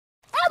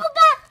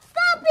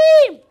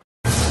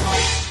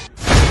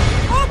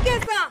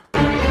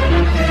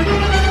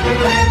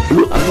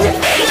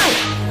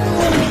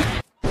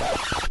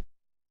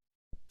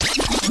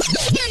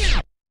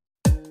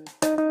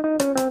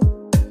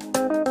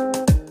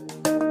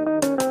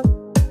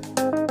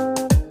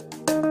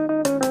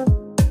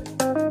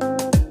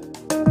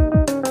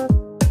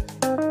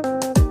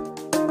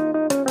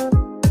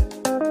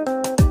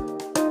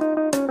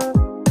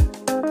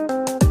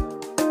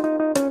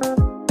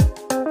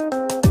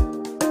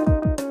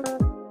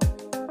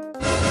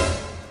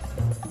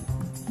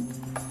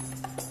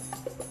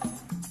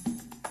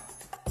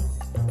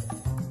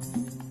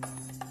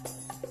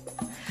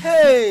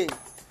Hey,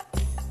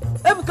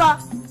 Ebuka,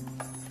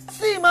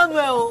 see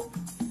Emmanuel.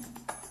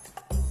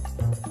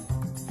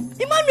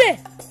 Emmanuel,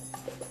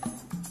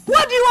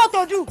 what do you want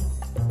to do?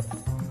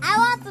 I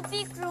want to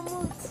pick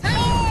remote.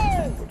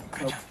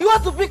 You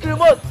want to pick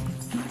remote?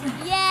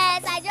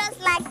 Yes, I just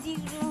like the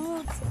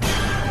remote.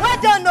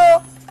 Well done,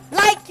 no.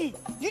 Like it.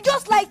 You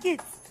just like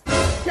it.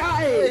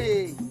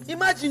 Hey,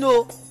 imagine,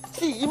 oh.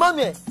 See,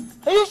 Emmanuel,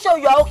 are you sure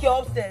you are okay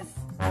upstairs?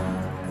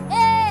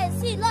 Hey,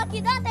 see,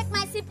 Lucky, don't take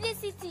my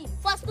simplicity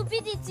for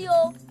stupidity,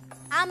 oh.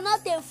 I'm not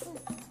a fool.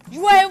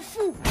 You are a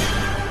fool.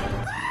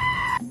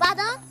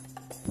 Pardon?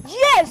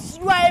 Yes,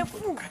 you are a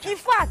fool. In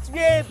fact, you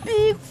are a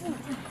big fool.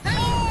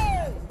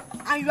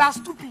 And you are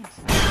stupid.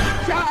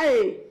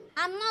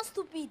 I'm not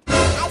stupid.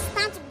 I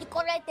stand to be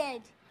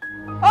corrected.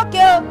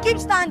 Okay, keep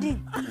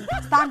standing.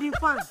 Standing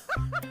fine.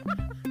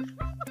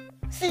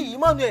 See,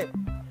 Emmanuel,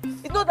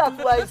 it's not that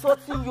we are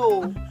insulting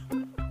you.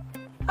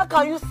 How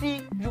can you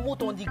see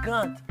remote on the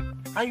ground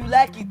and you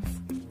like it?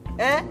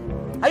 Eh?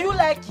 Are you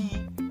lucky?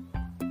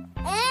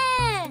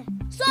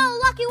 So,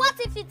 Lucky, what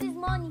if it is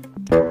money?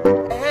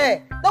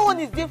 That one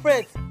is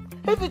different.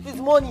 If it is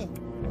money,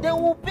 then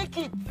we'll pick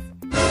it.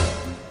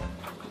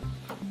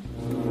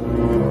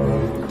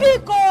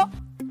 Pico,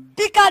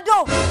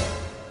 Picado,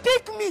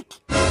 pick Mick.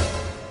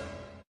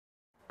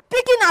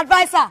 Picking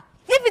advisor.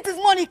 If it is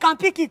money, you can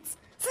pick it.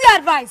 See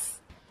advice.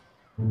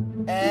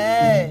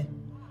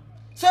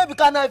 So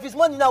because now if it's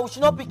money now, we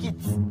should not pick it.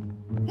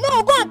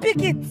 No, go and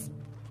pick it.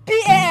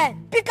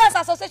 PAN, Pickers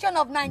Association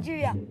of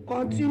Nigeria.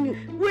 Continue.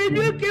 Will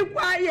you keep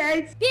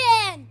quiet?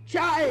 PAN.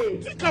 Shy.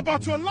 Think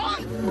about your life.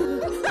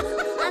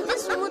 And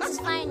this remote is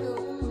fine,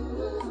 oh.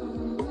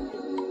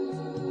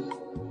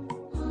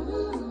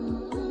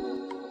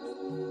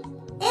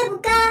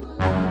 Ebuka,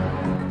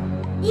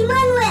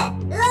 Emmanuel,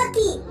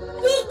 Lucky,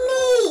 pick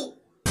me.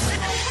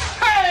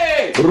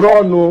 Hey!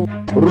 Run.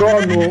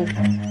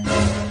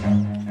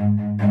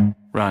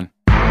 Run.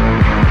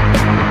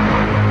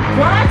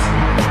 What?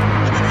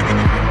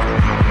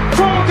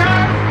 Poker!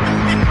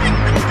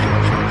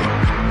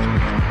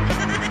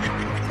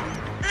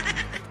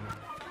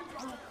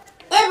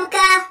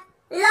 Ebuka,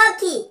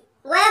 Lucky,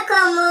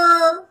 welcome,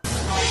 oh.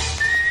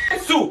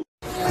 Sue!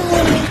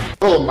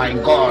 Oh my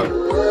God.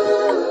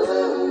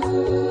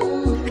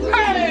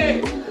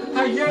 Hey!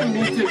 I hear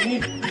me to me,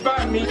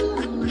 by me.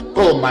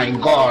 Oh my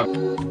God.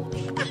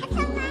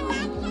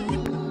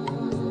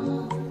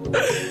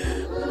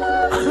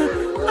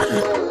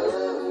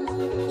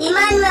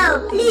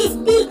 Emmanuel, please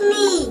pick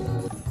me.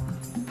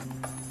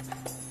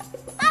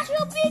 I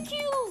should pick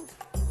you.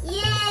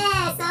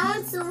 Yes, I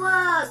want to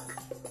work.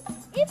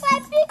 If I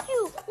pick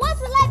you, what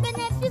will I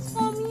benefit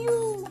from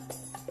you?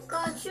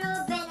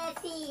 Control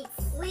benefits.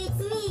 With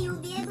me,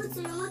 you'll be able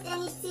to remove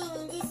anything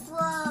in this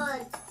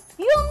world.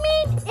 You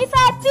mean if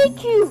I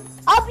pick you,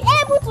 I'll be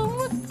able to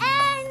remove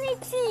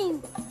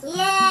anything?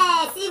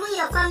 Yes, even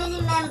your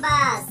family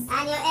members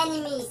and your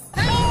enemies.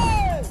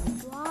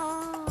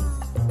 Wow.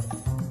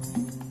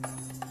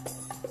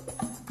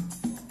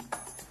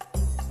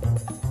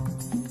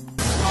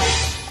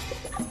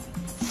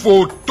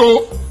 Photo.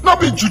 Not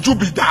be juju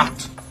be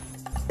that.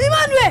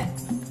 Emmanuel,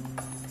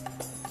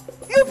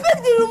 you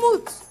pick the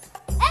remote.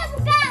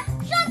 Ebuka,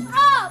 shut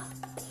up!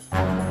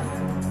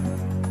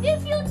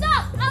 If you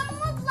talk, I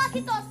won't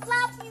Lucky to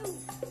slap you.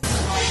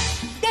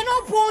 They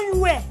not born you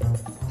where.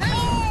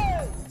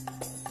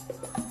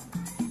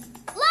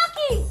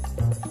 Lucky,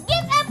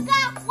 give Ebuka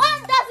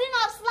 1 dozen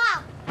of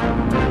slap.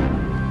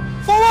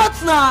 For what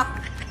now?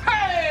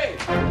 Hey!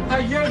 I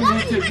hear me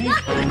Lucky, to me,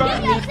 Lucky, by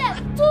give me. yourself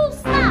 2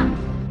 slap.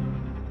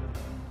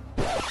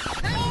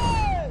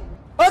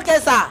 Okay,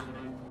 sir.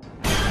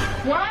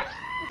 What?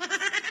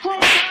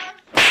 Poker!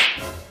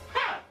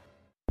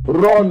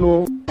 Run.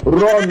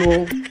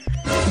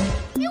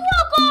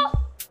 Iwoko,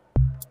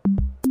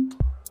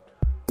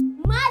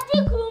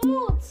 magic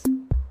remote.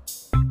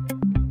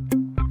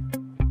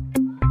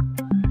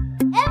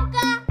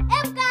 Ebuka,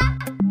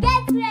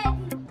 get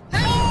ready.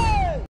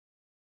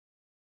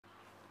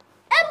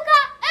 Ebuka,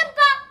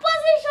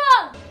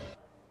 position.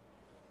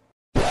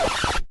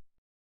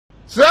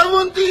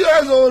 70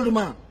 years old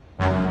man.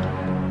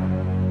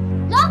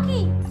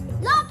 Lucky,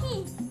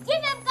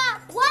 give Ebuka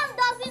 1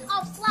 dozen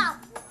of slap.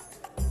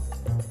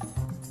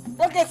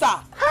 Okay, sir.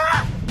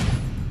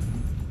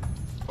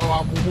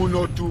 Our mumu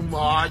not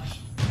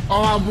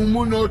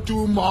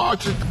too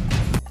much.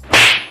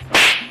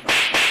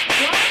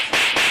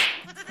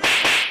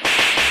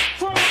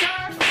 Poker!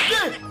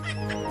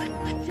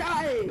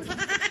 Shy.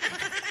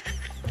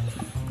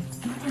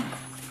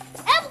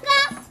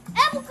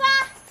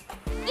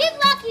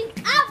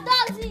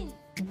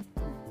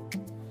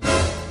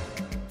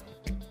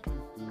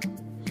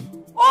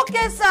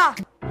 Okay, sir.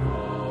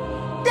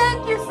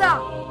 Thank you, sir.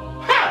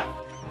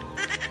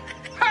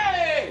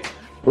 Hey!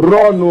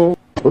 Run,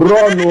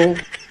 run.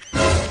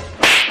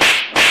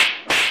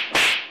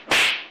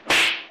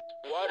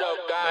 What up,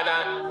 Ghana?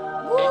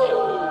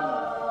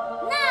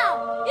 Now,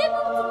 you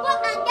need to go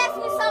and get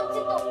me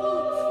something to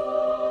eat.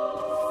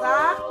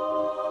 Sir?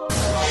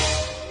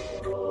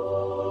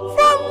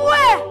 From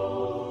where?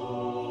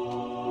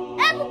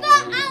 Ebuka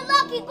and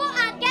Lucky, go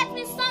and get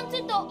me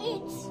something to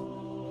eat.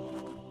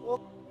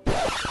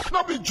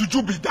 Not be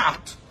juju be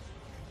that.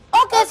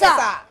 Okay, sir.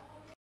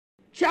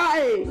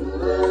 Chai.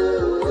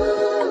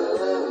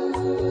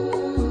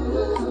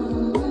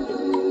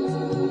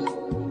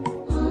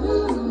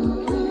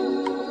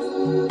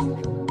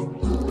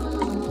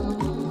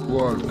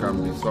 World can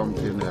be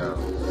something else.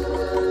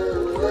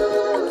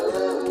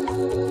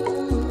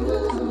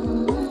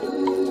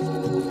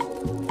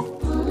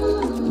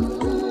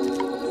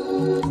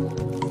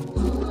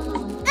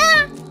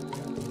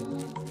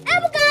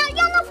 Ebuka,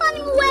 you're not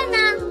funny well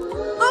now.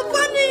 I'm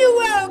funny you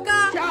well,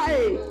 okay? Chai.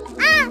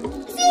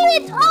 See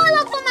it all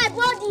over my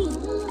body.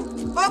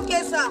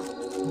 Okay, sir.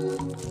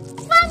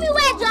 Funny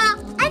well, Joe.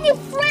 I need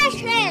fresh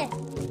hair.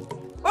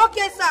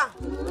 Okay, sir.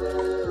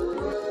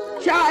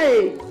 Chai.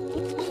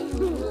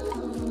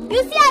 You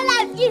see how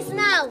life is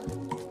now.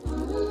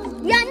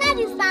 We are not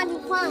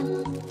standing fun.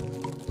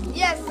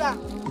 Yes, sir.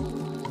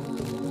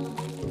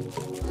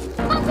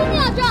 Continue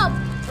your job.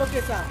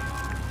 Okay, sir.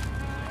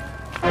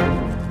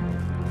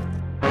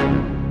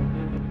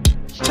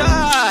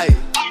 Chai!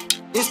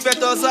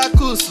 Inspector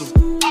Zakusu,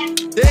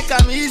 take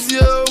am easy,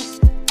 oh.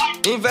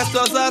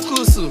 Investor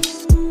Zakusu,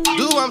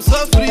 do am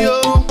so free,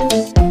 oh.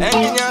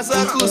 Engineer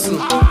Zakusu,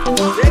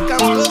 take am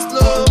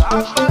slow.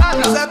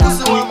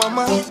 Zakusu,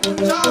 mama.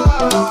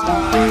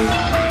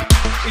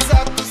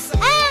 Zakusu.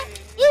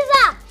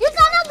 Izah, you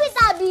cannot be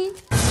Tabi.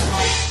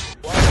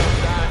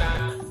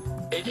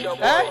 It's your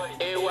boy, Eh?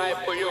 AY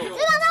for you. You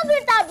cannot be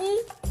Tabi.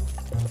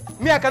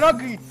 Me, I cannot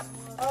greet.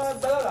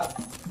 Balala.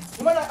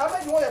 Woman, how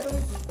much you want your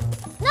talking to?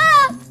 No,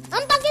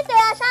 I'm talking to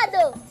your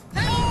shadow.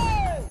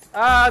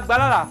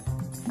 Balala.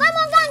 Come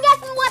on, go and get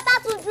me water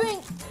to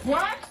drink.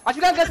 What? I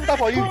should not get water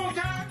for you.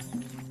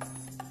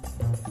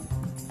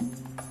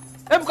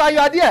 Ebuka, you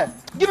are there.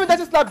 Give me that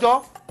slap,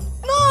 Joe.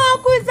 No,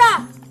 Uncle Izah.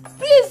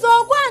 Please,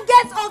 oh, go and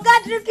get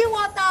Oga drinking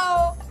water,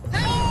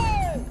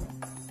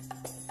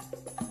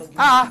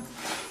 oh.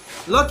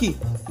 Lucky,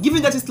 give me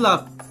that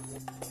slap.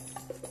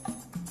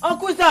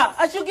 Uncle Izah,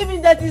 I should give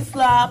him that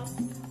slap.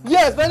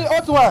 Yes, very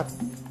hot one.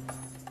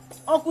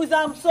 Uncle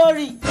Izah, I'm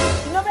sorry.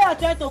 The number you're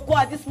trying to call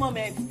at this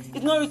moment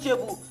is not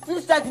reachable.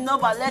 Please try the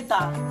number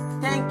later.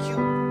 Thank you.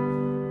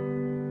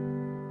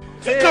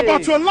 Think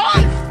about your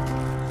life.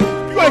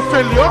 You are a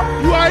failure.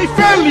 You are a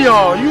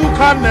failure. You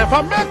can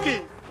never make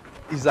it.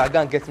 Izah, go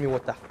and get me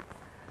water.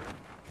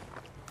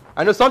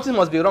 I know something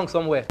must be wrong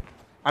somewhere.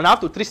 And I have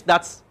to treat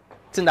that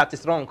thing that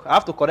is wrong. I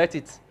have to correct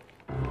it.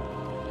 Uncle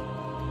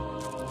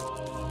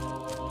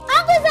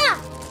Izah,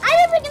 are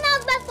you bringing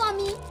out bed for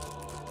me?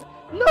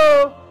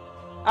 No,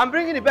 I'm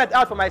bringing the bed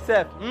out for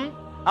myself.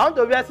 I want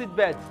to wear seat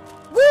bed.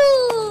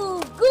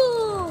 Good,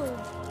 good.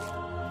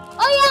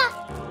 Oh yeah,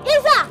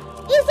 Izah,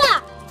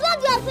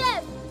 flog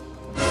yourself.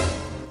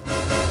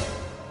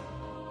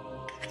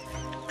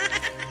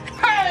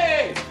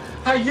 Hey!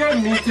 I hear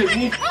me to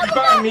me.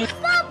 Buy me.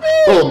 Stop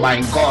it. Oh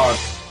my God.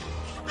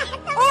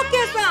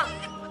 Okay, sir.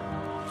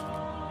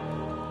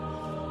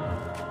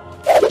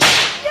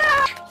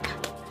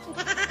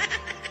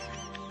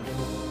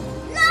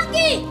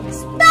 Lucky,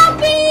 stop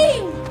him.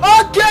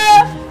 Okay!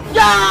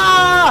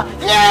 Yeah!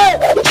 Yeah!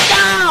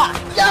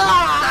 Yeah!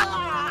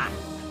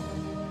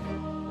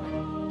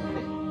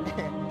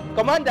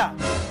 Commando.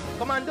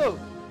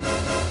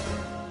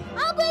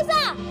 Uncle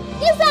Izah,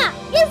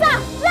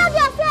 flog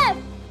yourself.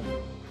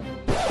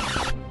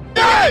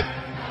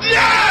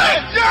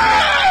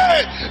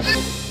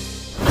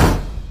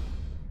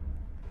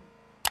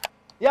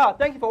 Yeah,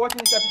 thank you for watching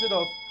this episode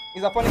of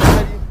Izah Funny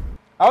Comedy.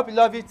 I hope you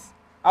love it.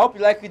 I hope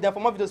you like it. And for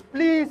more videos,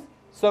 please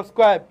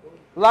subscribe,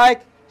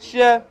 like,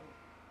 share,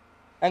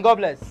 and God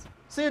bless.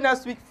 See you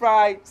next week,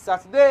 Friday,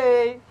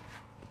 Saturday.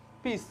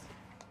 Peace.